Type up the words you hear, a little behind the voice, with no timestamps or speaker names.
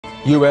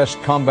U.S.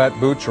 combat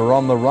boots are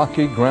on the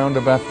rocky ground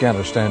of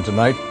Afghanistan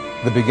tonight,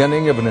 the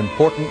beginning of an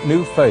important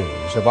new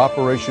phase of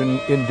Operation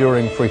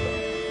Enduring Freedom.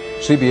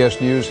 CBS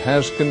News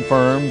has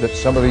confirmed that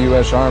some of the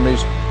U.S.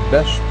 Army's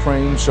best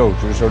trained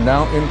soldiers are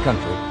now in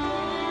country.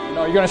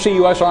 You're going to see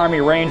U.S.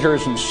 Army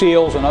Rangers and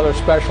SEALs and other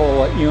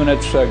special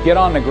units get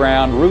on the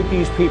ground, root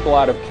these people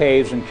out of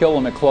caves and kill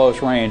them at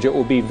close range. It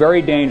will be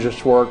very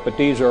dangerous work, but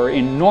these are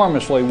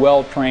enormously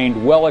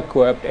well-trained,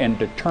 well-equipped, and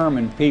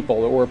determined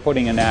people that we're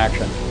putting in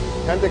action.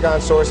 Pentagon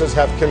sources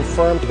have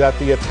confirmed that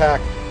the attack,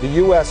 the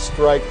U.S.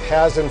 strike,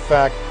 has in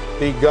fact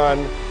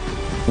begun.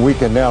 We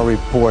can now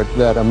report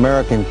that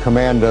American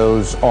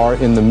commandos are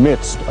in the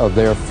midst of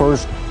their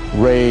first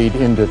raid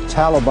into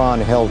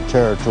Taliban-held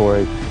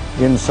territory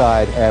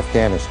inside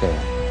Afghanistan.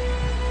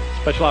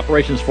 Special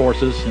Operations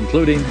Forces,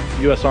 including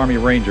U.S. Army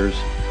Rangers,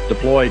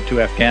 deployed to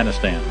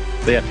Afghanistan.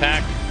 They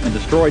attacked and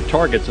destroyed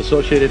targets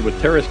associated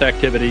with terrorist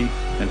activity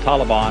and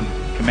Taliban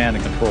command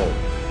and control.